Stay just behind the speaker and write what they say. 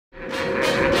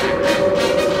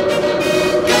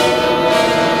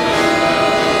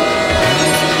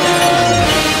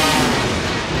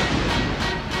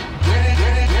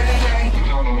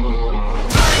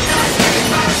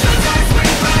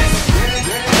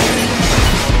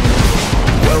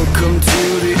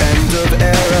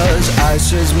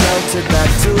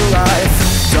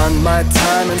done my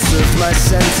time and served my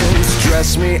sentence.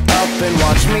 Dress me up and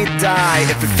watch me die.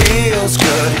 If it feels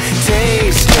good,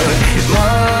 tastes good, it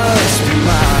must be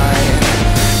mine.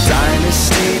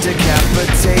 Dynasty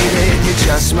decapitated, you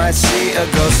just might see a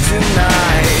ghost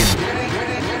tonight.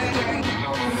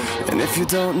 And if you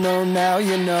don't know now,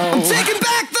 you know. I'm taking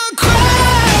back the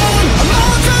crown. I'm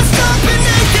all dressed up and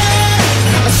naked.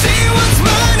 I see what's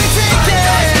mine and take it.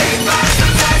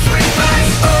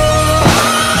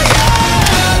 Oh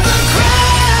yeah, the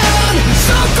crown,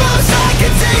 so close I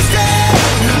can taste it.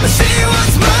 I see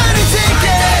what's mine and take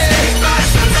it.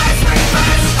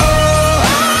 Oh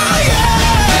yeah.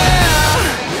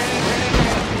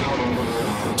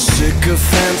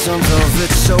 Sycophants on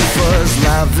velvet sofas,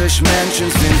 lavish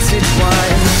mansions, vintage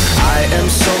wine. I am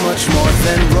so much more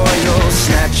than royal.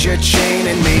 Snatch your chain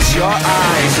and maze your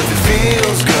eyes. If it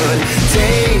feels good,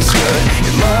 tastes good,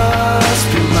 it must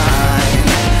be mine.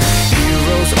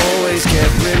 Heroes always get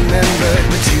remembered,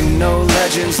 but you know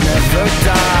legends never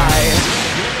die.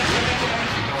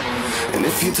 And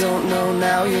if you don't know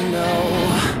now, you know.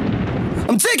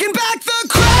 I'm taking back the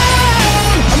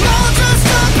crown. I'm all dressed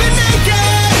up and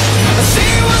naked. I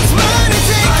see what's mine and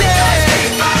take it.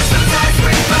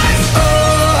 Oh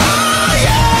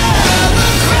yeah, the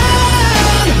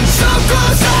crown, so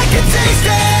close I can taste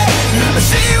it. I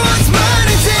see what's mine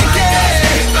and take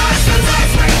it.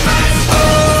 Oh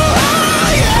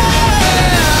yeah.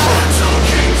 Mortal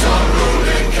kings are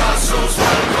ruling castles.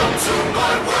 Welcome to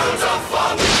my world of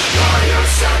fun.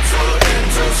 Wires settle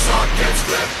into sockets.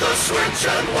 Flip the switch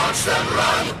and watch them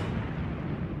run.